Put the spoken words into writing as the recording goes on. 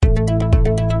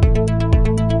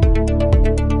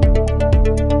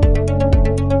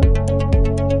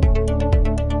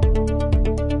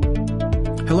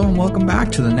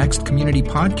back to the Next Community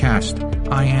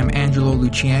Podcast. I am Angelo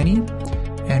Luciani,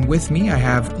 and with me I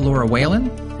have Laura Whalen.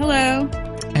 Hello.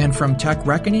 And from Tech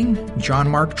Reckoning, John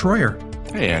Mark Troyer.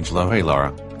 Hey, Angelo. Hey,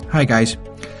 Laura. Hi, guys.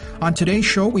 On today's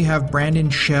show, we have Brandon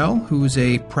Shell, who's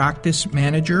a practice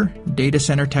manager, data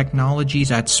center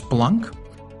technologies at Splunk.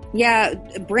 Yeah,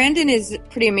 Brandon is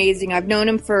pretty amazing. I've known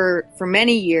him for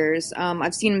many years.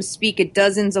 I've seen him speak at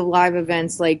dozens of live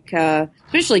events, like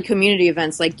especially community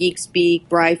events like Geek Speak,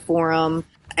 Bri Forum,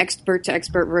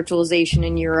 expert-to-expert virtualization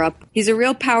in Europe. He's a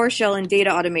real PowerShell and data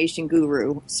automation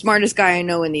guru. Smartest guy I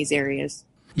know in these areas.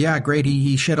 Yeah, great.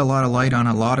 He shed a lot of light on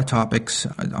a lot of topics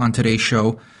on today's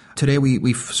show. Today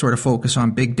we sort of focus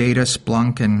on big data,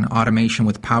 Splunk, and automation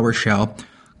with PowerShell.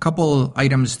 Couple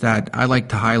items that I like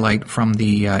to highlight from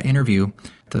the interview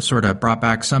that sort of brought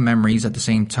back some memories at the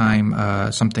same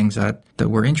time, some things that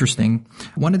were interesting.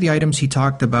 One of the items he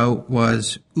talked about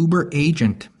was Uber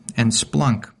Agent and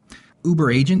Splunk. Uber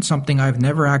Agent, something I've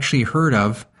never actually heard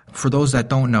of. For those that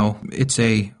don't know, it's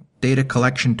a data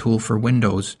collection tool for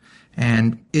Windows.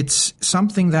 And it's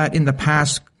something that in the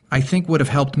past I think would have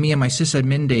helped me in my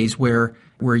sysadmin days where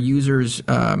users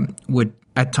would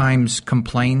at times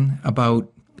complain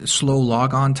about slow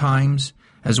logon times,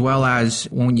 as well as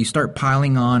when you start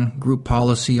piling on group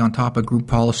policy on top of group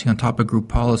policy on top of group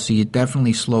policy, it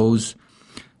definitely slows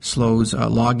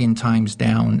login times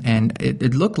down. And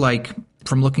it looked like,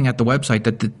 from looking at the website,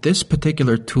 that this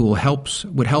particular tool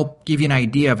would help give you an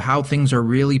idea of how things are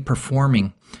really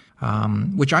performing,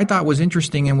 which I thought was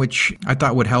interesting and which I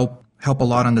thought would help a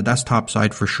lot on the desktop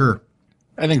side for sure.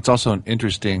 I think it's also an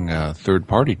interesting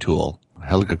third-party tool.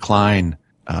 Helge Klein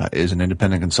is an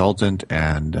independent consultant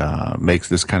and makes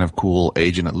this kind of cool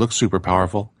agent. It looks super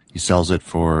powerful. He sells it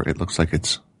for, it looks like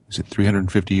is it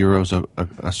 350 euros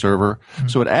a server? Mm-hmm.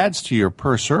 So it adds to your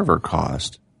per server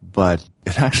cost, but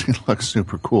it actually looks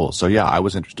super cool. So yeah, I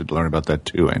was interested to learn about that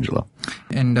too, Angelo.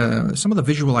 And some of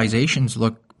the visualizations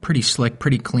look pretty slick,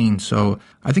 pretty clean. So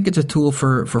I think it's a tool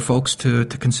for folks to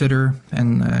consider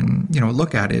and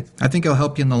look at it. I think it'll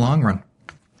help you in the long run.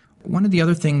 One of the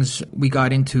other things we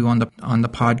got into on the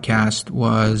podcast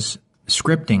was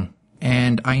scripting.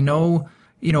 And I know,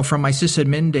 from my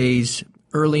sysadmin days,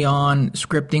 early on,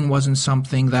 scripting wasn't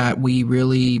something that we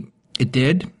really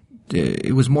did.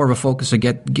 It was more of a focus to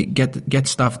get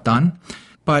stuff done.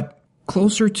 But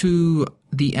closer to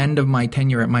the end of my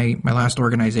tenure at my last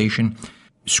organization,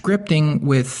 scripting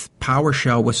with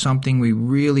PowerShell was something we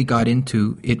really got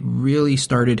into. It really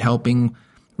started helping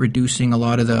reducing a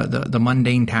lot of the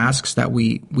mundane tasks that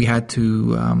we had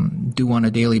to do on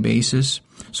a daily basis.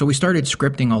 So we started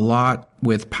scripting a lot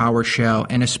with PowerShell,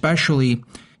 and especially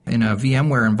in a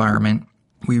VMware environment,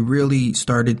 we really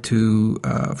started to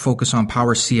focus on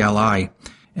PowerCLI,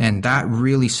 and that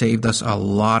really saved us a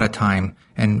lot of time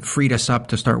and freed us up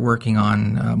to start working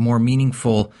on more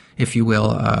meaningful, if you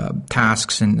will,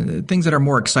 tasks and things that are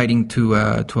more exciting to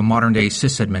a modern-day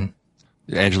sysadmin.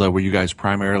 Angelo, were you guys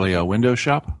primarily a Windows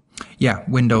shop? Yeah,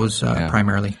 Windows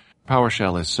primarily.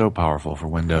 PowerShell is so powerful for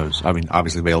Windows. I mean,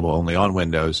 obviously available only on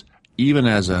Windows. Even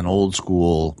as an old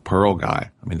school Perl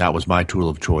guy, I mean, that was my tool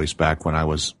of choice back when I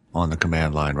was on the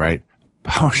command line, right?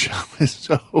 PowerShell is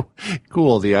so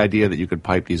cool. The idea that you could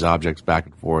pipe these objects back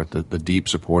and forth, the deep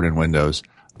support in Windows.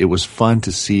 It was fun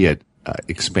to see it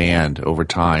expand over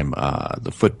time,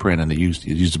 the footprint and the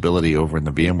usability over in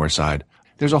the VMware side.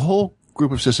 There's a whole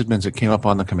group of sysadmins that came up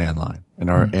on the command line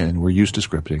and were used to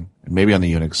scripting, and maybe on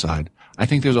the Unix side. I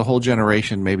think there's a whole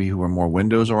generation maybe who are more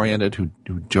Windows oriented, who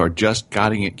are just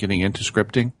getting into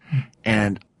scripting.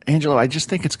 And Angelo, I just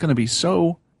think it's going to be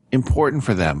so important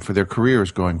for them, for their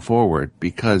careers going forward,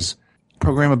 because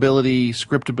programmability,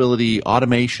 scriptability,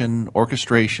 automation,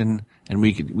 orchestration, and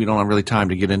we don't have really time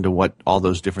to get into what all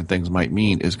those different things might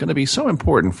mean, is going to be so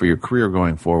important for your career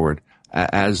going forward.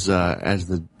 As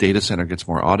the data center gets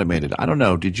more automated. I don't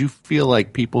know. Did you feel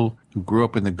like people who grew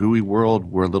up in the GUI world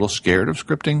were a little scared of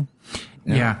scripting?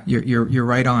 Yeah, you're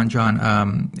right on,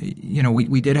 John.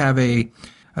 We did have a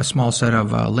small set of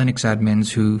Linux admins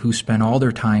who spent all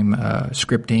their time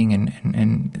scripting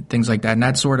and things like that, and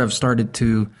that sort of started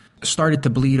to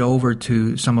bleed over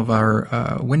to some of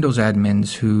our Windows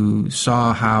admins who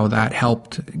saw how that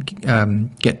helped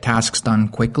get tasks done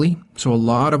quickly. So a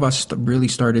lot of us really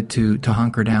started to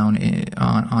hunker down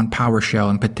on PowerShell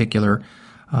in particular,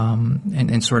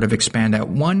 and sort of expand out.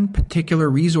 One particular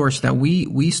resource that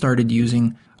we started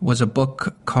using was a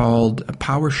book called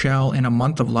PowerShell in a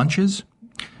Month of Lunches.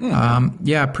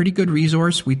 Pretty good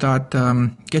resource. We thought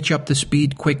get you up to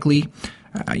speed quickly.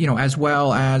 As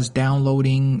well as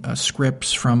downloading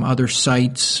scripts from other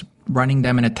sites, running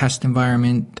them in a test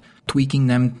environment, tweaking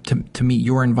them to meet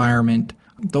your environment,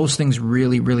 those things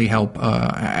really help,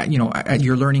 at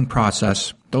your learning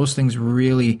process. Those things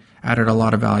really added a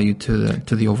lot of value to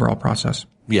the overall process.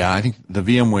 Yeah, I think the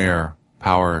VMware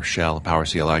PowerShell,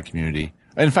 PowerCLI community,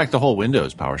 in fact, the whole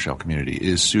Windows PowerShell community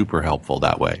is super helpful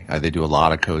that way. They do a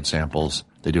lot of code samples.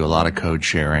 They do a lot of code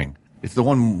sharing. It's the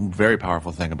one very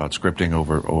powerful thing about scripting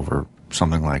over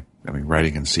something like,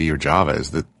 writing in C or Java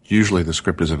is that usually the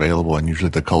script is available and usually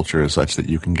the culture is such that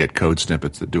you can get code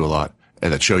snippets that do a lot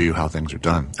and that show you how things are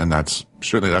done. And that's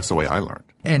the way I learned.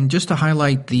 And just to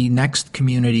highlight the Next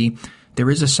community, there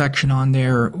is a section on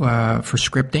there for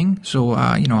scripting. So,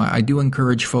 I do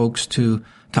encourage folks to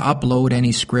upload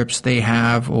any scripts they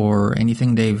have or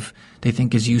anything they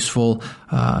think is useful.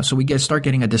 So we start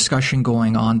getting a discussion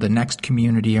going on the Next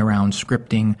community around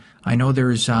scripting. I know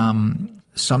there's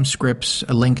some scripts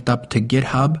linked up to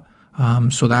GitHub.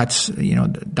 So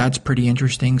that's pretty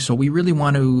interesting. So we really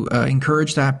want to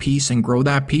encourage that piece and grow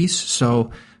that piece.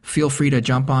 So feel free to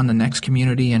jump on the Next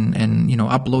community and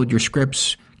upload your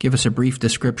scripts. Give us a brief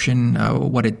description,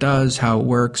 what it does, how it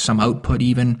works, some output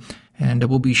even, and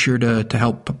we'll be sure to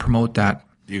help promote that.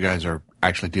 You guys are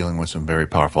actually dealing with some very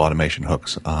powerful automation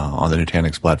hooks on the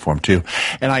Nutanix platform too.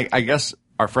 And I guess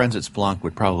our friends at Splunk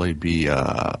would probably be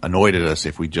annoyed at us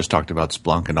if we just talked about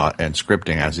Splunk and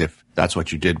scripting as if that's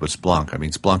what you did with Splunk.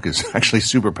 Splunk is actually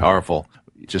super powerful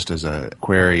just as a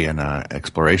query and an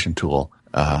exploration tool.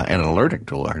 And an alerting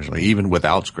tool, actually, even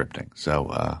without scripting.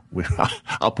 So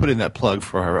I'll put in that plug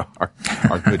for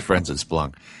our good friends at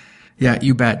Splunk. Yeah,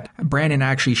 you bet. Brandon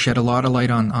actually shed a lot of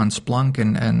light on Splunk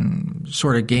and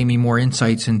sort of gave me more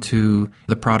insights into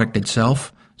the product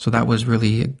itself. So that was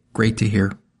really great to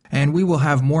hear. And we will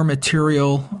have more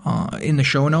material in the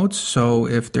show notes. So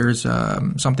if there's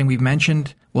something we've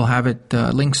mentioned, we'll have it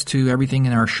links to everything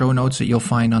in our show notes that you'll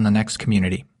find on the Next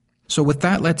community. So with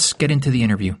that, let's get into the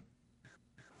interview.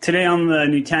 Today on the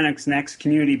Nutanix Next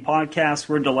Community Podcast,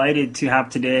 we're delighted to have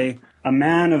today a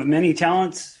man of many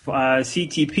talents,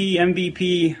 CTP,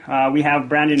 MVP. We have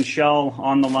Brandon Shell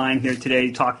on the line here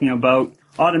today talking about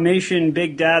automation,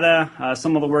 big data,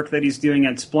 some of the work that he's doing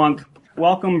at Splunk.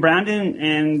 Welcome, Brandon,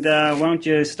 and why don't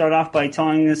you start off by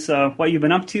telling us what you've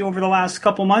been up to over the last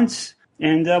couple months,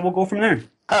 and we'll go from there.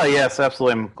 Oh, yes,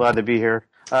 absolutely. I'm glad to be here.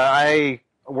 I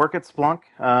work at Splunk.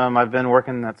 I've been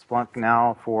working at Splunk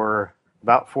now for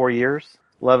about 4 years.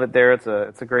 Love it there. It's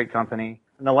a great company.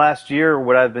 In the last year,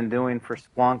 what I've been doing for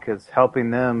Splunk is helping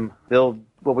them build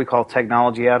what we call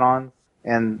technology add-ons.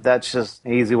 And that's just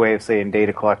an easy way of saying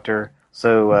data collector.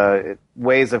 So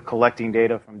ways of collecting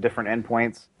data from different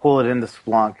endpoints, pull it into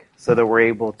Splunk so that we're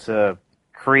able to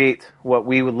create what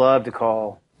we would love to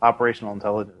call operational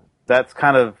intelligence. That's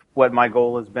kind of what my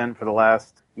goal has been for the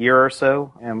last year or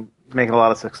so, and making a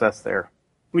lot of success there.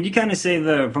 Would you kind of say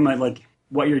from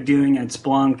what you're doing at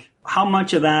Splunk, how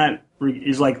much of that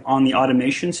is on the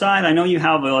automation side? I know you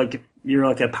have you're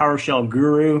a PowerShell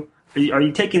guru. Are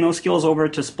you taking those skills over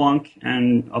to Splunk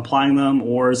and applying them,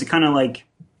 or is it kind of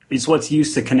it's what's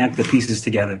used to connect the pieces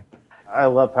together? I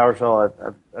love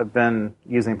PowerShell. I've been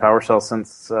using PowerShell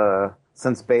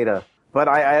since beta, but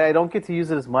I don't get to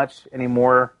use it as much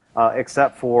anymore,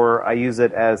 except for I use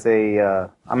it as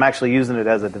I'm actually using it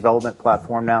as a development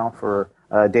platform now for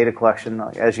data collection.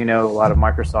 As you know, a lot of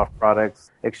Microsoft products,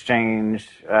 Exchange,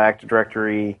 Active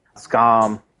Directory,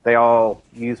 SCOM, they all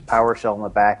use PowerShell in the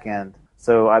back end.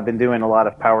 So I've been doing a lot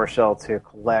of PowerShell to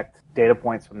collect data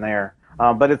points from there.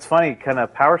 But it's funny, kind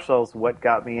of PowerShell is what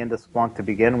got me into Splunk to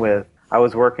begin with. I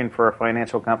was working for a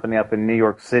financial company up in New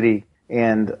York City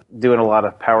and doing a lot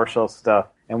of PowerShell stuff.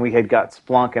 And we had got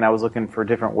Splunk, and I was looking for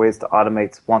different ways to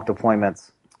automate Splunk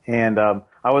deployments. And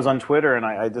I was on Twitter, and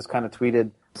I just kind of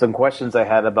tweeted some questions I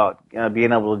had about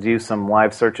being able to do some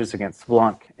live searches against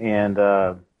Splunk. And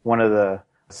one of the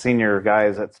senior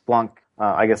guys at Splunk,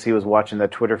 I guess he was watching the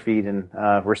Twitter feed and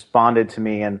responded to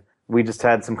me, and we just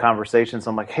had some conversations.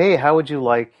 I'm like, hey, how would you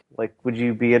would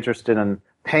you be interested in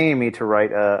paying me to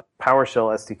write a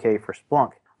PowerShell SDK for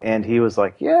Splunk? And he was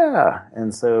like, yeah.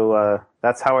 And so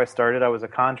that's how I started. I was a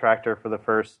contractor for the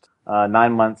first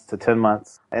 9 months to 10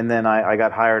 months. And then I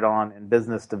got hired on in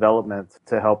business development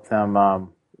to help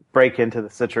them break into the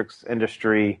Citrix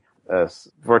industry,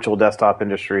 virtual desktop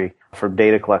industry, from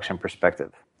data collection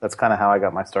perspective. That's kind of how I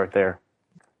got my start there.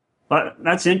 But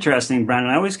that's interesting,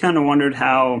 Brandon. I always kind of wondered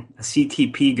how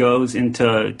CTP goes into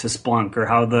Splunk, or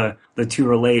how the two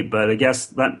relate, but I guess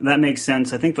that makes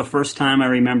sense. I think the first time I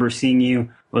remember seeing you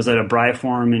was at a BRI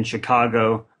forum in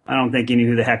Chicago. I don't think you knew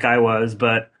who the heck I was,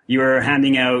 but you were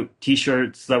handing out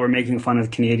T-shirts that were making fun of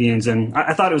Canadians, and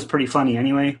I thought it was pretty funny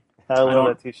anyway. I love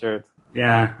that T-shirt.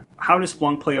 Yeah. How does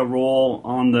Splunk play a role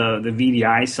on the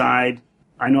VDI side?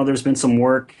 I know there's been some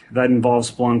work that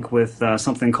involves Splunk with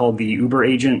something called the Uber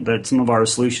agent that some of our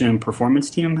solution and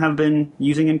performance team have been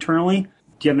using internally.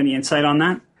 Do you have any insight on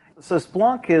that? So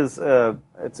Splunk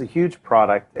it's a huge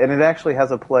product, and it actually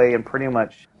has a play in pretty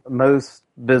much most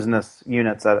business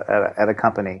units at a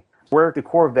company. Where the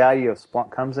core value of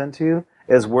Splunk comes into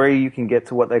is where you can get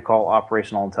to what they call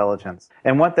operational intelligence.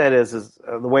 And what that is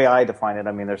the way I define it.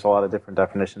 I mean, there's a lot of different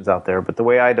definitions out there, but the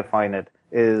way I define it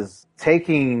is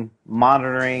taking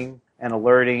monitoring and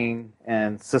alerting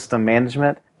and system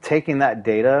management, taking that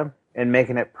data and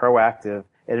making it proactive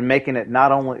and making it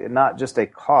not just a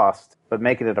cost, but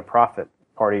making it a profit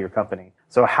part of your company.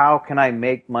 So how can I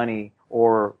make money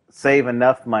or save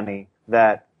enough money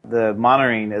that the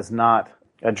monitoring is not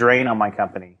a drain on my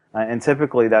company? And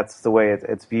typically that's the way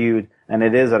it's viewed, and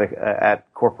it is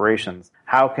at corporations.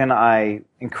 How can I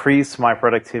increase my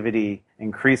productivity,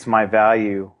 increase my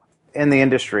value in the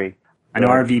industry? I know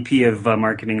our VP of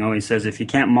marketing always says if you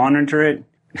can't monitor it,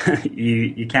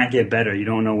 you can't get better. You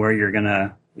don't know where you're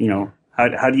gonna,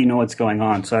 how do you know what's going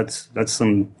on? So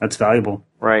that's valuable.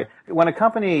 Right. When a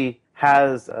company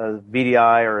has a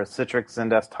VDI or a Citrix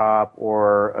Zen-Desktop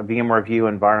or a VMware View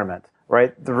environment,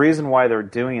 right? The reason why they're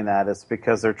doing that is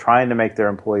because they're trying to make their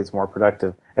employees more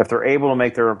productive. If they're able to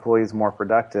make their employees more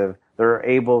productive, they're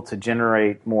able to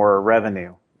generate more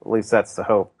revenue. At least that's the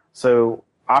hope. So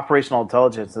operational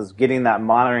intelligence is getting that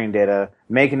monitoring data,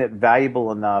 making it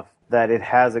valuable enough that it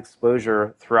has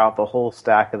exposure throughout the whole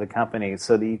stack of the company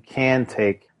so that you can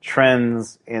take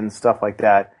trends and stuff like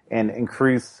that and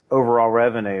increase overall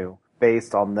revenue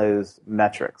based on those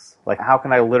metrics. Like, how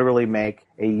can I literally make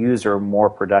a user more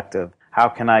productive? How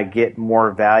can I get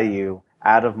more value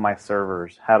out of my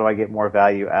servers? How do I get more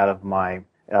value out of my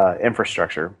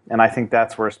infrastructure? And I think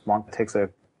that's where Splunk takes a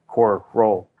core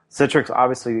role. Citrix,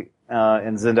 obviously,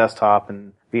 in Zen-Desktop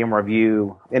and VMware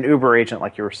View and Uber Agent,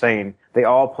 like you were saying, they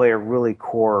all play a really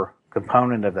core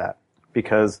component of that.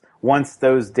 Because once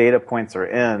those data points are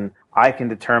in, I can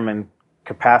determine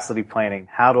capacity planning.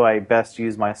 How do I best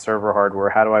use my server hardware?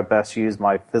 How do I best use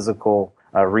my physical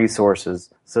resources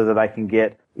so that I can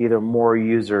get either more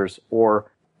users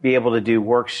or be able to do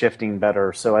work shifting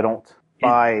better, so I don't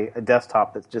buy a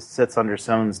desktop that just sits under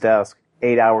someone's desk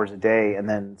 8 hours a day and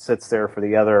then sits there for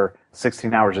the other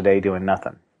 16 hours a day doing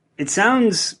nothing. It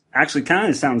sounds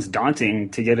daunting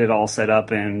to get it all set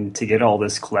up and to get all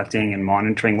this collecting and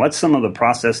monitoring. What's some of the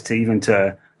process to even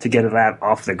to get that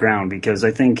off the ground? Because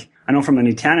I know from a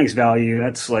Nutanix value,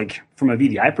 that's like, from a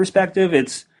VDI perspective,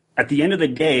 it's at the end of the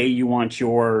day, you want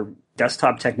your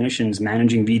desktop technicians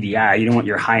managing VDI. You don't want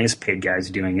your highest paid guys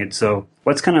doing it. So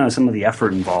what's kind of some of the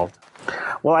effort involved?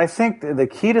 Well, I think the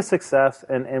key to success,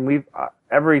 and we've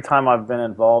every time I've been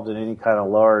involved in any kind of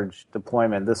large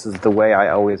deployment, this is the way I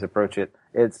always approach it.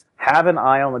 It's have an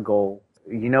eye on the goal.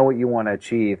 You know what you want to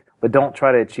achieve, but don't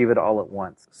try to achieve it all at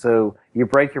once. So you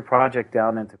break your project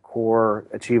down into core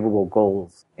achievable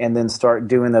goals and then start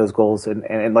doing those goals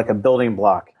in like a building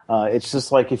block. It's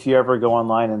just like if you ever go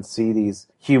online and see these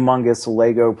humongous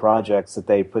Lego projects that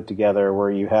they put together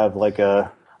where you have like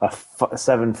a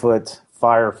 7-foot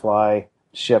Firefly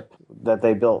ship that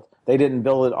they built. They didn't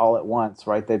build it all at once,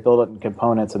 right? They built it in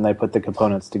components and they put the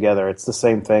components together. It's the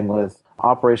same thing with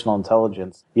operational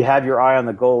intelligence. You have your eye on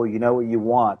the goal, you know what you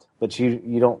want, but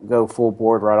you don't go full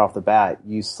board right off the bat.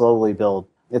 You slowly build.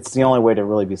 It's the only way to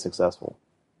really be successful.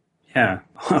 Yeah,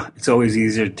 it's always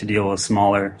easier to deal with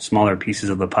smaller pieces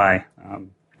of the pie,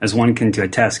 as one can to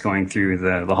attest going through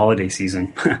the holiday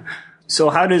season. So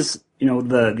how does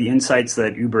the insights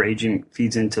that Uber Agent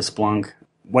feeds into Splunk,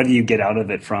 what do you get out of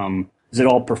it from? Is it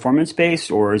all performance-based,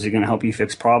 or is it going to help you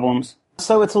fix problems?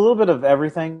 So it's a little bit of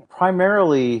everything.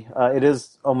 Primarily, it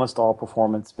is almost all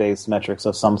performance-based metrics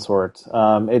of some sort.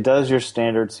 It does your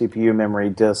standard CPU, memory,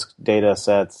 disk, data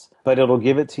sets, but it'll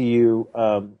give it to you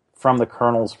from the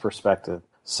kernel's perspective.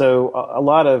 So a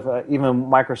lot of even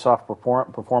Microsoft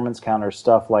performance counter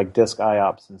stuff like disk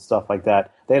IOPS and stuff like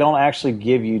that, they don't actually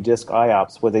give you disk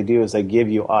IOPS. What they do is they give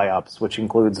you IOPS, which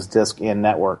includes disk and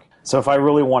network. So if I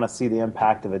really want to see the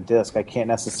impact of a disk, I can't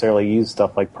necessarily use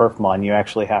stuff like perfmon. You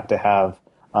actually have to have,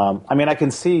 I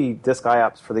can see disk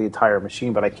IOPS for the entire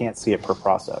machine, but I can't see it per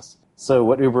process. So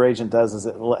what Uber Agent does is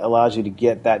it allows you to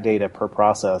get that data per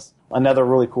process. Another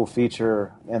really cool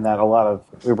feature, and that a lot of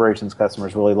Uber Agent's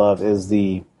customers really love, is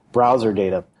the browser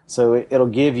data. So it'll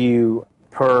give you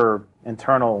per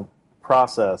internal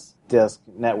process, disk,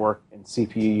 network, and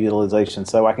CPU utilization.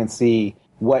 So I can see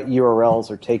what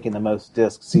URLs are taking the most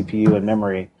disk, CPU, and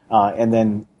memory, and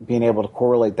then being able to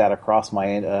correlate that across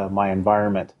my my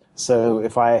environment. So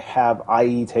if I have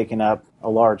IE taking up a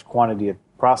large quantity of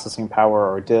processing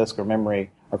power or disk or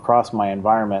memory, across my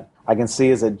environment, I can see,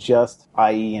 is it just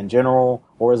IE in general,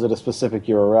 or is it a specific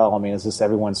URL? I mean, is this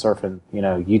everyone surfing,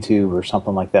 YouTube or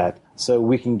something like that? So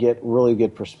we can get really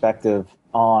good perspective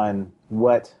on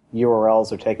what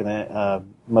URLs are taking the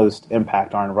most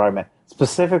impact on our environment,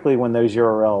 specifically when those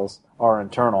URLs are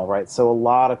internal, right? So a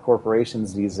lot of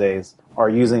corporations these days are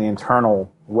using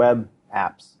internal web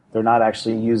apps. They're not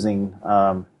actually using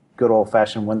good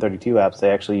old-fashioned Win32 apps.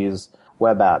 They actually use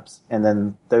web apps, and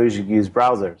then those you use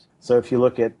browsers. So if you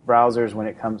look at browsers when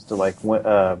it comes to like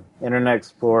Internet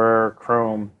Explorer,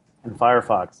 Chrome, and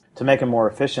Firefox, to make them more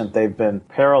efficient, they've been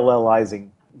parallelizing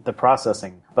the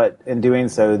processing. But in doing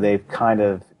so, they've kind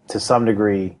of, to some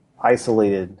degree,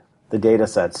 isolated the data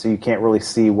sets, so you can't really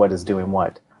see what is doing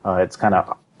what. It's kind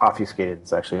of obfuscated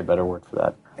is actually a better word for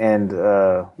that. And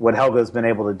what Helga has been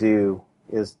able to do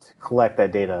is to collect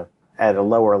that data at a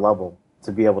lower level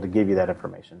to be able to give you that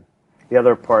information. The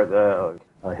other part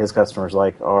his customers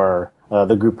like are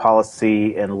the group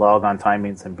policy and log on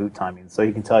timings and boot timings. So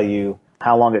he can tell you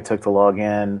how long it took to log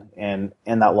in, and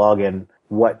in that login,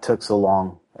 what took so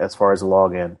long as far as the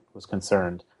login was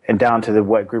concerned, and down to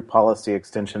what group policy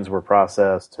extensions were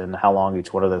processed and how long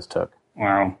each one of those took.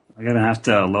 Wow. I'm going to have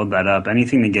to load that up.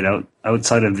 Anything to get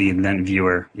outside of the event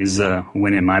viewer is a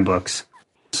win in my books.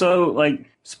 So, like,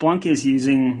 Splunk is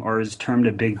using, or is termed,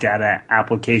 a big data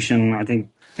application, I think.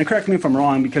 And correct me if I'm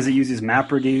wrong, because it uses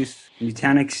MapReduce.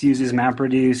 Nutanix uses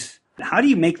MapReduce. How do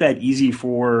you make that easy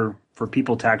for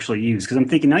people to actually use? Because I'm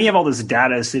thinking, now you have all this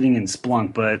data sitting in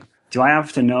Splunk, but do I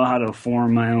have to know how to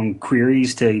form my own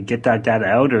queries to get that data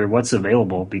out, or what's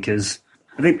available? Because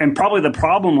I think, and probably the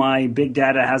problem why big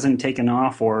data hasn't taken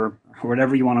off, or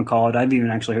whatever you want to call it, I've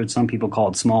even actually heard some people call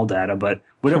it small data, but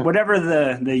whatever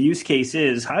the use case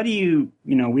is, how do you,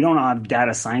 we don't have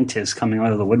data scientists coming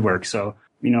out of the woodwork, so,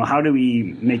 how do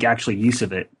we make actually use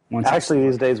of it? Actually,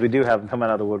 these days we do have them coming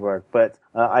out of the woodwork, but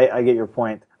I get your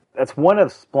point. That's one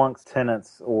of Splunk's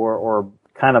tenets or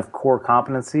kind of core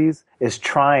competencies, is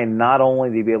trying not only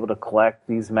to be able to collect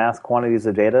these mass quantities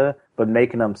of data, but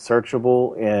making them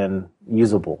searchable and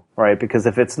usable, right? Because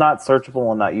if it's not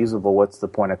searchable and not usable, what's the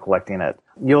point of collecting it?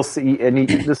 You'll see, and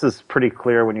this is pretty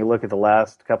clear when you look at the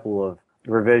last couple of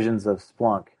revisions of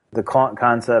Splunk, the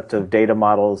concept of data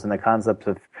models and the concept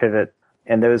of pivot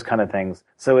and those kind of things.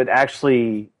 So it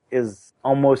actually is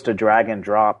almost a drag and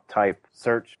drop type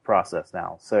search process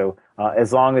now. So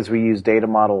as long as we use data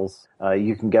models,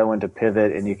 you can go into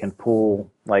Pivot and you can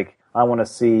pull, like, I want to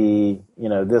see,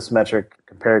 this metric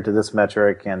compared to this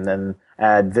metric, and then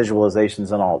add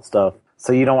visualizations and all that stuff.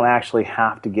 So you don't actually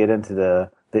have to get into the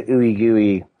ooey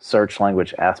gooey search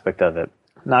language aspect of it.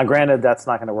 Now, granted, that's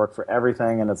not going to work for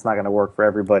everything, and it's not going to work for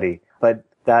everybody, but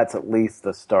that's at least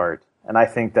the start. And I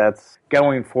think that's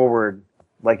going forward,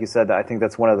 like you said, I think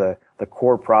that's one of the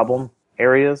core problem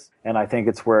areas. And I think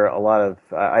it's where a lot of,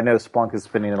 I know Splunk is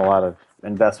spending a lot of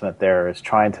investment there, is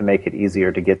trying to make it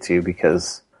easier to get to,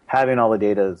 because having all the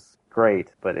data is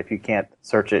great, but if you can't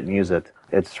search it and use it,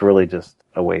 it's really just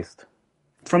a waste.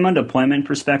 From a deployment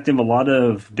perspective, a lot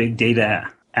of big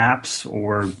data apps,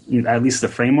 or at least the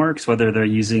frameworks, whether they're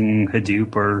using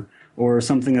Hadoop or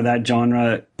something of that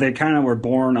genre, they kind of were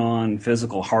born on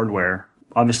physical hardware.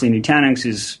 Obviously, Nutanix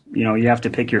is, you have to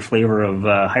pick your flavor of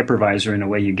hypervisor and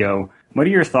away you go. What are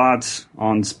your thoughts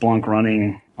on Splunk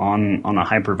running on a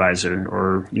hypervisor?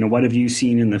 Or, what have you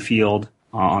seen in the field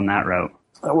on that route?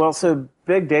 Well, so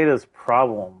big data's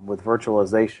problem with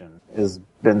virtualization has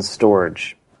been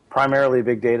storage. Primarily,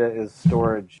 big data is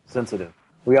storage sensitive.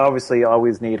 We obviously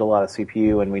always need a lot of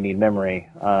CPU, and we need memory.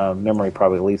 Memory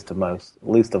probably least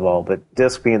of all, but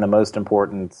disk being the most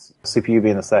important, CPU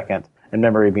being the second, and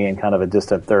memory being kind of a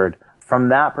distant third. From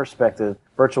that perspective,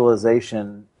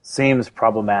 virtualization seems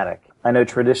problematic. I know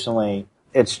traditionally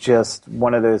it's just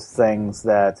one of those things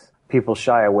that people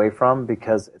shy away from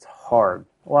because it's hard.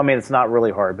 Well, I mean, it's not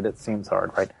really hard, but it seems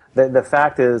hard, right? The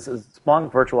fact is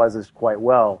Splunk virtualizes quite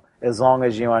well as long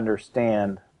as you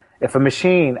understand. If a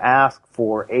machine asks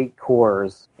for 8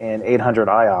 cores and 800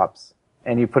 IOPS,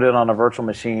 and you put it on a virtual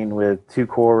machine with 2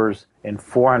 cores and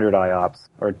 400 IOPS,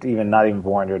 or even not even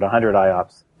 400, 100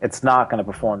 IOPS, it's not going to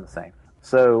perform the same.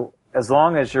 So as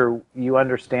long as you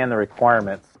understand the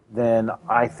requirements, then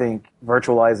I think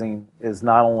virtualizing is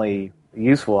not only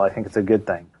useful, I think it's a good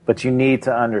thing. But you need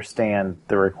to understand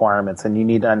the requirements, and you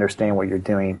need to understand what you're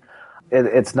doing.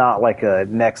 It's not like a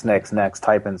next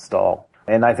type install.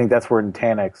 And I think that's where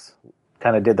Nutanix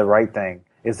kind of did the right thing,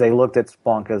 is they looked at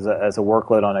Splunk as a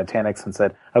workload on Nutanix and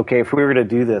said, okay, if we were to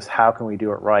do this, how can we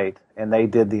do it right? And they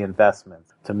did the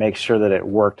investments to make sure that it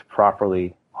worked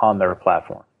properly on their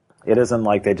platform. It isn't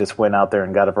like they just went out there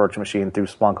and got a virtual machine, threw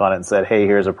Splunk on it, and said, hey,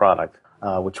 here's a product.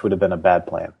 which would have been a bad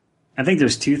plan. I think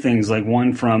there's two things, like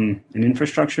one from an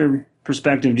infrastructure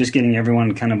perspective, just getting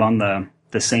everyone kind of on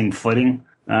the same footing.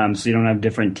 So you don't have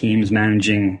different teams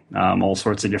managing all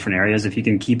sorts of different areas. If you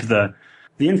can keep the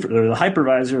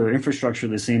hypervisor or infrastructure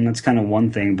the same, that's kind of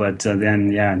one thing. But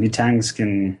then, Nutanix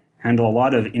can handle a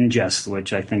lot of ingest,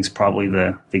 which I think is probably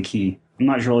the key. I'm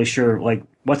not really sure, like,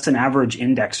 what's an average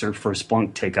indexer for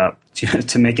Splunk take up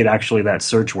to make it actually that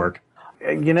search work?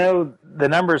 The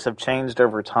numbers have changed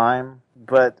over time,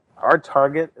 but our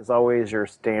target is always your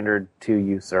standard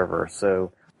 2U server.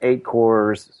 So 8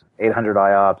 cores, 800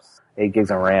 IOPS, 8 gigs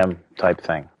of RAM type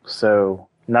thing. So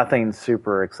nothing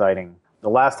super exciting. The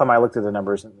last time I looked at the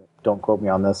numbers, don't quote me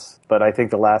on this, but I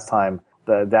think the last time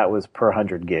that was per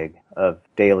 100 gig of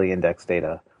daily index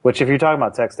data, which if you're talking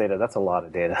about text data, that's a lot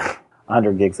of data,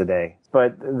 100 gigs a day.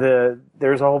 But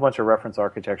there's a whole bunch of reference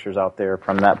architectures out there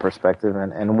from that perspective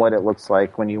and what it looks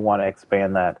like when you want to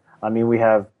expand that. I mean, we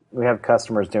have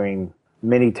customers doing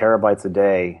many terabytes a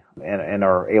day and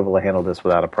are able to handle this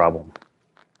without a problem.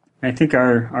 I think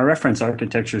our reference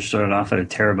architecture started off at a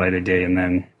terabyte a day and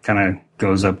then kind of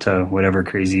goes up to whatever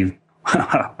crazy,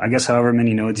 I guess however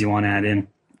many nodes you want to add in.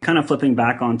 Kind of flipping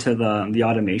back onto the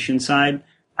automation side,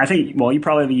 I think, well, you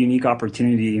probably have a unique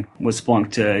opportunity with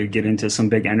Splunk to get into some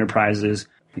big enterprises.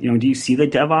 Do you see the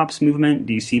DevOps movement?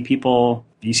 Do you see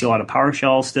a lot of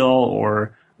PowerShell still,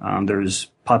 or there's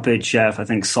Puppet, Chef? I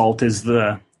think Salt is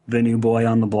the new boy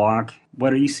on the block.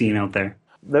 What are you seeing out there?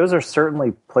 Those are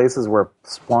certainly places where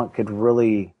Splunk could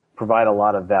really provide a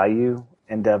lot of value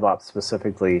in DevOps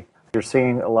specifically. You're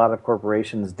seeing a lot of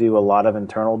corporations do a lot of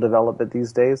internal development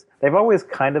these days. They've always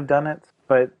kind of done it,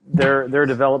 but their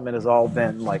development has all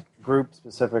been like group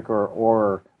specific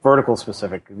or vertical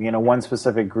specific. One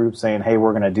specific group saying, hey,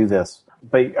 we're going to do this.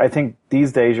 But I think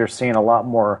these days you're seeing a lot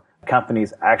more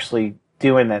companies actually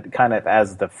doing it kind of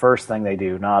as the first thing they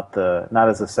do, not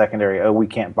as a secondary, we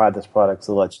can't buy this product,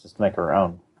 so let's just make our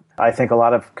own. I think a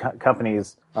lot of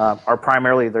companies are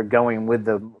primarily, they're going with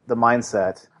the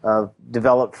mindset of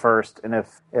develop first, and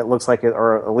if it looks like it,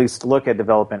 or at least look at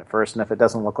development first, and if it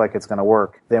doesn't look like it's going to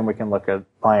work, then we can look at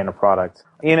buying a product.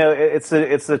 It's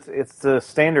the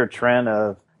standard trend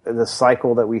of the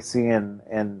cycle that we see in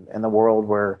the world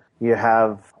where you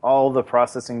have all the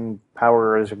processing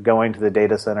power is going to the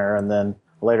data center, and then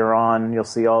later on you'll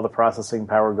see all the processing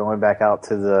power going back out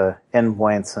to the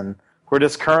endpoints. And we're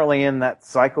just currently in that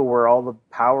cycle where all the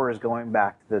power is going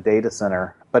back to the data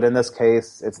center. But in this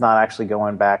case, it's not actually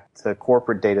going back to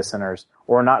corporate data centers,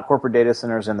 or not corporate data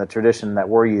centers in the tradition that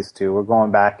we're used to. We're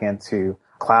going back into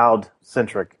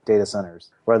cloud-centric data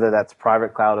centers. Whether that's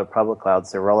private cloud or public cloud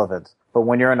is irrelevant. But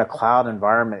when you're in a cloud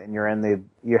environment and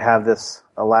you have this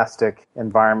elastic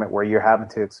environment where you're having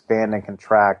to expand and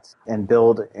contract and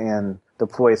build and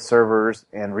deploy servers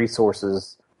and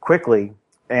resources quickly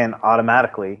and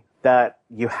automatically, that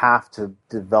you have to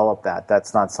develop that.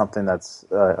 That's not something that's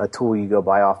a tool you go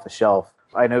buy off the shelf.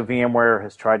 I know VMware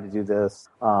has tried to do this,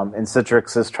 and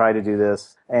Citrix has tried to do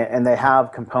this, and they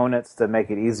have components that make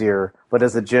it easier, but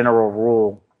as a general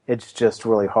rule, it's just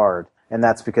really hard. And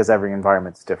that's because every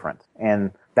environment's different.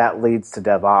 And that leads to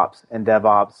DevOps. And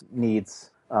DevOps needs,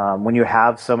 when you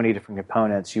have so many different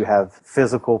components, you have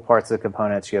physical parts of the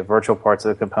components, you have virtual parts of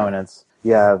the components,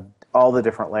 you have all the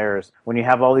different layers. When you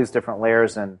have all these different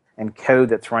layers and code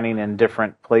that's running in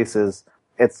different places,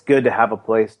 it's good to have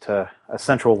a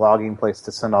central logging place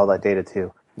to send all that data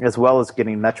to, as well as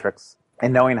getting metrics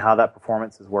and knowing how that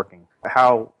performance is working.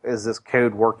 How is this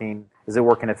code working? Is it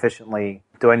working efficiently?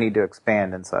 Do I need to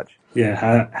expand and such?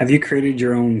 Yeah. Have you created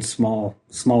your own small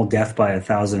death by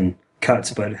 1,000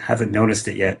 cuts, but haven't noticed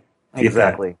it yet?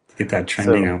 Exactly. Get that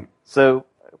trending out. So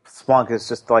Splunk is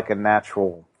just like a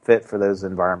natural fit for those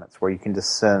environments where you can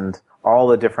just send all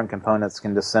the different components,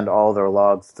 can just send all their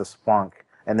logs to Splunk,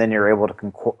 and then you're able to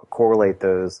correlate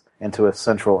those into a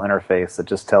central interface that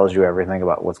just tells you everything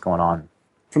about what's going on.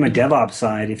 From a DevOps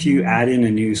side, if you add in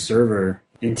a new server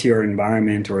into your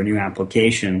environment or a new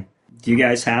application, do you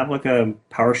guys have like a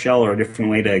PowerShell or a different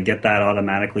way to get that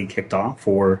automatically kicked off?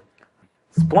 Or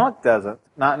Splunk doesn't,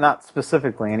 not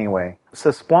specifically anyway. So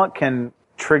Splunk can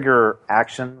trigger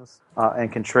actions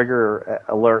and can trigger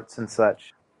alerts and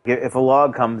such. If a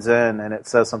log comes in and it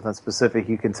says something specific,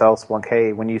 you can tell Splunk,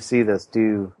 hey, when you see this,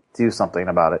 do something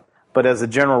about it. But as a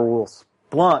general rule,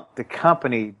 Splunk, the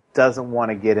company, doesn't want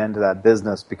to get into that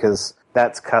business because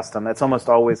that's custom. It's almost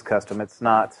always custom. It's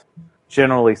not,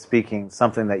 generally speaking,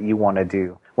 something that you want to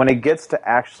do. When it gets to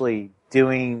actually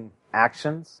doing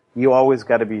actions, you always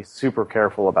got to be super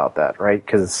careful about that, right?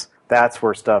 Because that's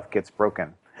where stuff gets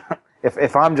broken.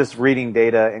 If I'm just reading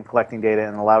data and collecting data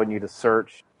and allowing you to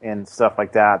search and stuff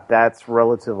like that, that's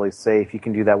relatively safe. You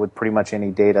can do that with pretty much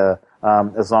any data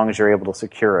as long as you're able to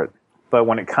secure it. But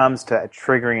when it comes to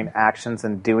triggering actions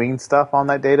and doing stuff on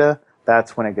that data,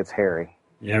 that's when it gets hairy.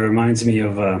 Yeah, it reminds me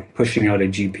of pushing out a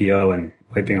GPO and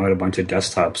wiping out a bunch of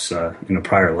desktops in a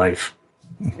prior life.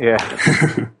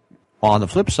 Yeah. On the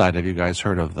flip side, have you guys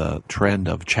heard of the trend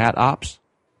of chat ops?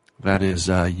 That is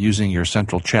using your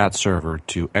central chat server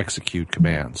to execute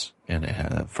commands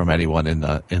from anyone in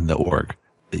the org.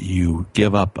 You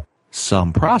give up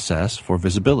some process for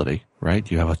visibility, right?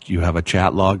 You have a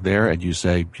chat log there, and you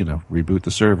say, reboot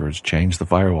the servers, change the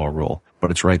firewall rule, but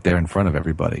it's right there in front of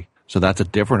everybody. So that's a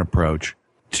different approach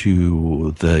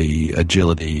to the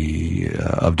agility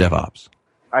of DevOps.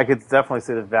 I could definitely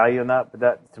see the value in that, but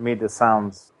that to me just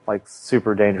sounds like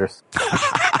super dangerous.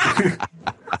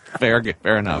 Fair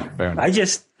enough.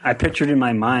 I pictured in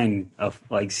my mind of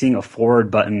like seeing a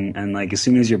forward button, and like as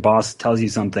soon as your boss tells you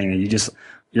something,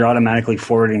 you're automatically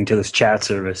forwarding to this chat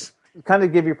service. Kind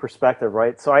of give you perspective,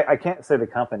 right? So I can't say the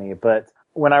company, but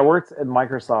when I worked at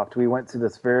Microsoft, we went to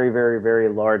this very, very, very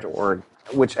large org,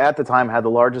 which at the time had the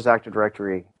largest Active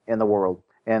Directory in the world.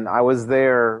 And I was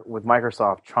there with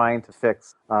Microsoft trying to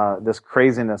fix this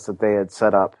craziness that they had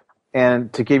set up.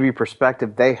 And to give you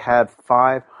perspective, they had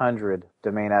 500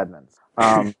 domain admins.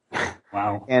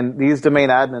 Wow. And these domain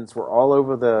admins were all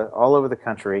over the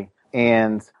country,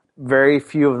 and very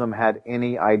few of them had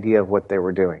any idea of what they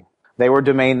were doing. They were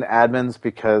domain admins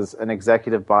because an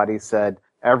executive body said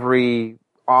every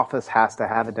office has to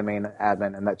have a domain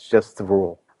admin, and that's just the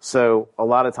rule. So a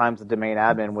lot of times the domain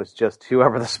admin was just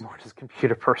whoever the smartest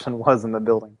computer person was in the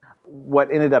building.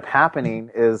 What ended up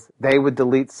happening is they would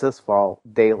delete sysvol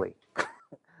daily.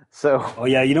 Oh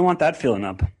yeah, you don't want that filling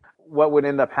up. What would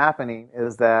end up happening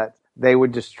is that they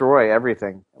would destroy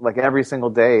everything. Like every single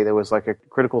day there was like a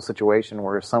critical situation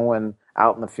where someone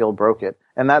out in the field broke it.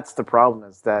 And that's the problem,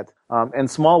 is that in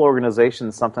small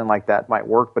organizations something like that might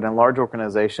work, but in large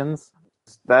organizations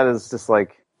that is just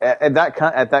like at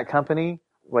that company,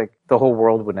 like the whole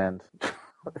world would end.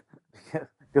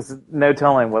 Because no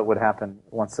telling what would happen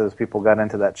once those people got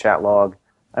into that chat log.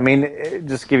 I mean,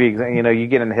 just give you, you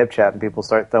get in a HipChat and people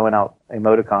start throwing out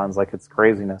emoticons like it's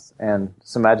craziness. And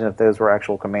just imagine if those were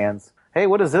actual commands. Hey,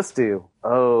 what does this do?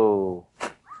 Oh,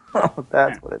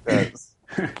 that's what it does.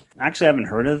 Actually, I haven't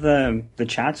heard of the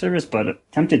chat service, but I'm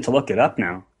tempted to look it up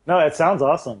now. No, it sounds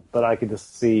awesome, but I could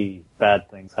just see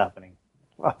bad things happening.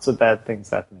 Lots of bad things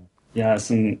happening. Yeah,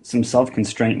 some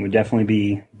self-constraint would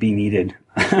definitely be needed.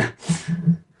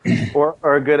 or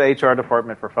a good HR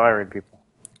department for firing people.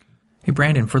 Hey,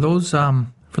 Brandon, for those IT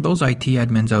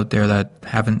admins out there that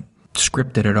haven't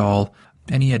scripted at all,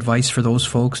 any advice for those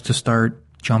folks to start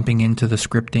jumping into the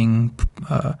scripting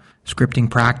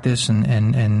practice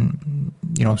and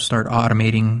start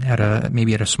automating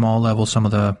maybe at a small level some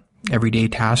of the everyday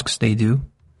tasks they do?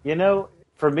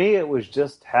 For me, it was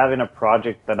just having a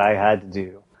project that I had to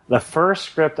do. The first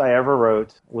script I ever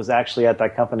wrote was actually at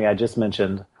that company I just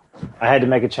mentioned. I had to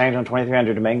make a change on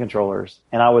 2,300 domain controllers,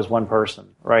 and I was one person,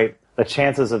 right? The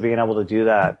chances of being able to do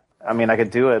that, I mean, I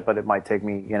could do it, but it might take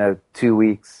me, 2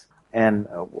 weeks. And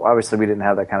obviously we didn't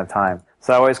have that kind of time.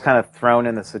 So I was kind of thrown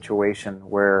in a situation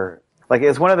where, like,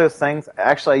 it's one of those things.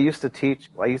 Actually, I used to teach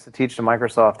the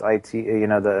Microsoft IT,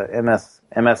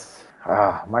 the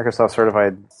Microsoft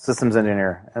Certified Systems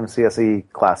Engineer,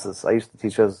 MCSE classes. I used to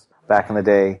teach those back in the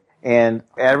day. And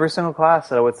every single class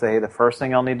that I would say, hey, the first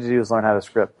thing y'all need to do is learn how to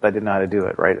script. But I didn't know how to do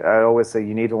it, right? I always say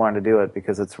you need to learn to do it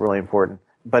because it's really important.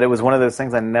 But it was one of those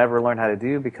things I never learned how to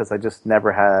do because I just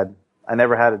never had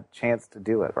a chance to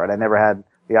do it, right? I never had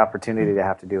the opportunity to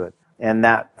have to do it. And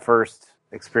that first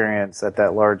experience at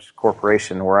that large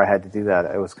corporation where I had to do that,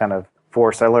 it was kind of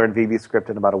forced. I learned VBScript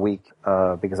in about a week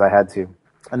because I had to.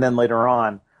 And then later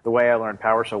on, the way I learned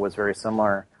PowerShell was very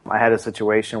similar. I had a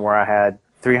situation where I had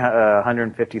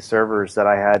 150 servers that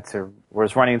I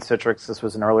was running Citrix. This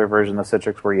was an earlier version of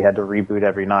Citrix where you had to reboot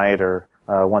every night or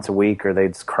once a week or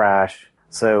they'd crash.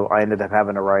 So I ended up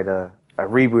having to write a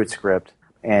reboot script.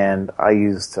 And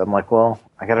I'm like, well,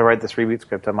 I got to write this reboot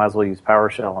script. I might as well use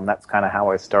PowerShell. And that's kind of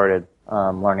how I started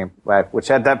learning,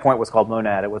 which at that point was called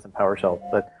Monad. It wasn't PowerShell,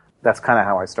 but that's kind of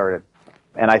how I started.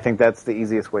 And I think that's the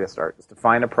easiest way to start, is to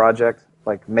find a project,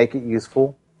 like make it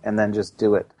useful, and then just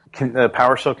do it. The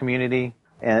PowerShell community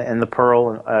and the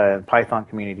Perl and Python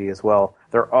community as well,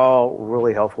 they're all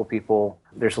really helpful people.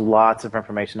 There's lots of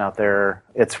information out there.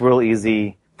 It's real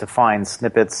easy to find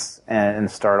snippets and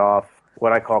start off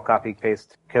what I call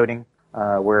copy-paste coding,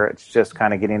 where it's just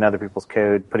kind of getting other people's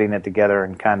code, putting it together,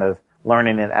 and kind of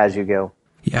learning it as you go.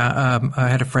 Yeah, I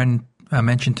had a friend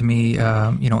mentioned to me, in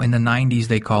the 90s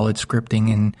they call it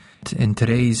scripting, and in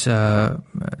today's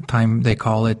time they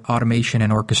call it automation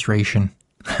and orchestration.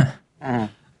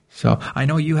 So I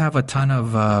know you have a ton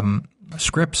of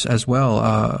scripts as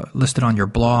well listed on your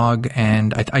blog,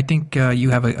 and I think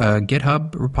you have a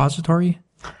GitHub repository.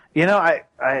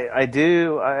 I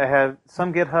do. I have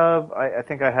some GitHub. I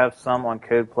think I have some on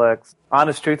Codeplex.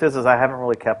 Honest truth is I haven't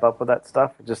really kept up with that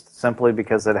stuff, just simply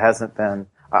because it hasn't been.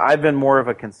 I've been more of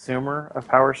a consumer of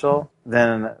PowerShell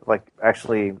than like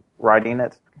actually writing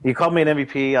it. You called me an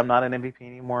MVP. I'm not an MVP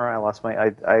anymore.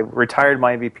 I retired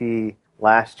my MVP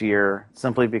last year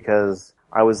simply because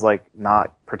I was like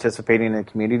not participating in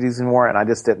communities anymore, and I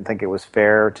just didn't think it was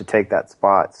fair to take that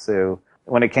spot. So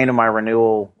when it came to my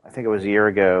renewal, I think it was a year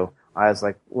ago, I was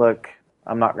like, look,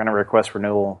 I'm not going to request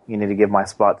renewal. You need to give my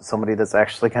spot to somebody that's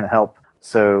actually going to help.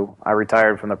 So I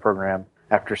retired from the program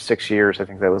after 6 years. I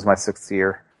think that was my 6th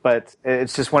year. But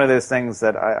it's just one of those things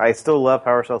that I still love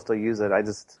PowerShell, still use it.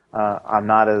 I'm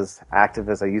not as active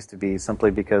as I used to be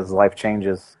simply because life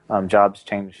changes, jobs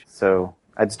change. So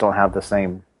I just don't have the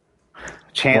same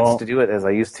chance to do it as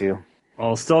I used to.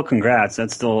 Well, still congrats.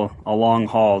 That's still a long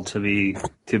haul to be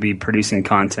producing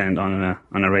content on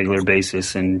a regular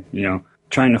basis, and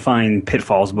trying to find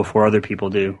pitfalls before other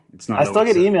people do. It's not. I still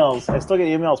get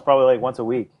emails probably like once a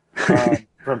week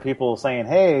from people saying,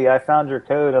 "Hey, I found your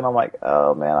code," and I'm like,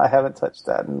 "Oh man, I haven't touched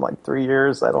that in like 3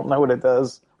 years. I don't know what it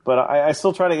does." But I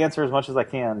still try to answer as much as I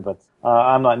can. But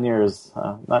I'm not near as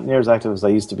active as I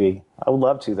used to be. I would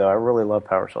love to though. I really love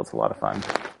PowerShell. It's a lot of fun.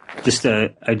 Just a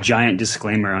giant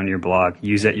disclaimer on your blog.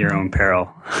 Use at your own peril.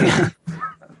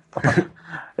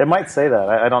 It might say that.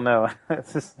 I don't know.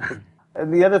 It's just,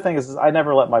 the other thing is I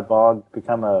never let my blog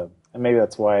become and maybe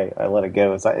that's why I let it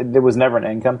go. It was never an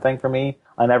income thing for me.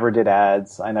 I never did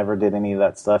ads. I never did any of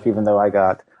that stuff, even though I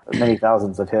got many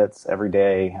thousands of hits every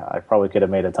day. I probably could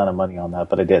have made a ton of money on that,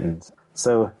 but I didn't.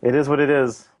 So it is what it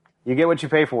is. You get what you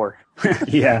pay for.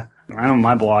 Yeah. On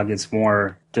my blog, it's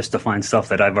more just to find stuff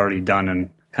that I've already done and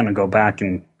kind of go back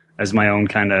and as my own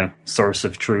kind of source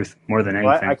of truth more than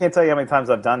anything. Well, I can't tell you how many times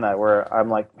I've done that where I'm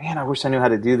like, man, I wish I knew how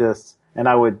to do this. And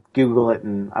I would Google it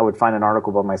and I would find an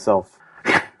article by myself.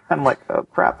 I'm like, oh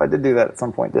crap, I did do that at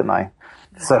some point, didn't I?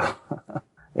 So,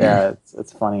 yeah,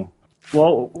 it's funny.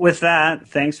 Well, with that,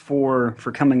 thanks for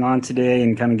coming on today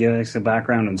and kind of giving us a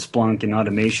background on Splunk and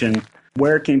automation.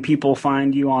 Where can people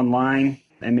find you online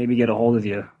and maybe get a hold of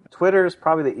you? Twitter is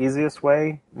probably the easiest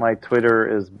way. My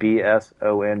Twitter is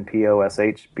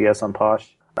BSONPOSH, BS on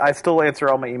Posh. I still answer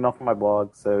all my email from my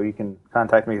blog, so you can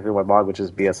contact me through my blog, which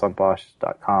is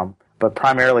bsonposh.com. But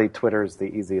primarily, Twitter is the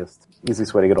easiest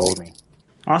way to get a hold of me.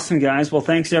 Awesome, guys. Well,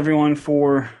 thanks, everyone,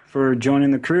 for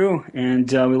joining the crew,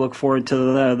 and we look forward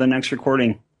to the next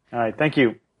recording. All right. Thank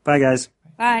you. Bye, guys.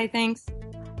 Bye. Thanks.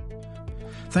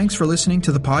 Thanks for listening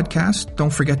to the podcast.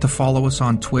 Don't forget to follow us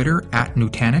on Twitter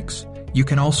 @Nutanix. You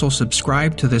can also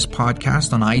subscribe to this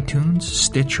podcast on iTunes,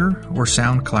 Stitcher, or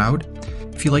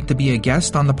SoundCloud. If you'd like to be a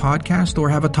guest on the podcast or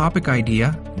have a topic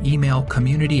idea, email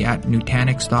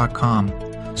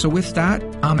community@nutanix.com. So with that,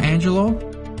 I'm Angelo.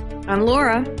 I'm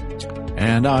Laura.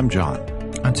 And I'm John.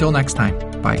 Until next time,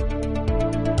 bye.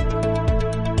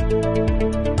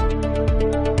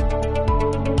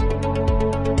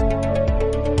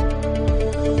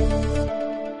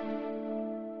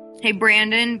 Hey,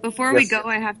 Brandon, before we go,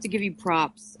 I have to give you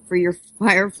props for your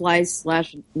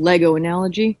Firefly/Lego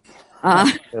analogy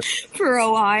for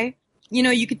OI.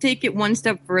 You could take it one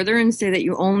step further and say that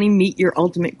you only meet your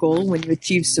ultimate goal when you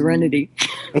achieve serenity.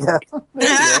 Yeah.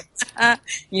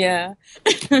 Yeah.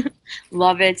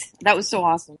 Love it. That was so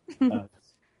awesome.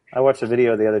 I watched a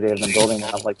video the other day of them building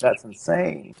that. I'm like, that's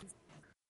insane.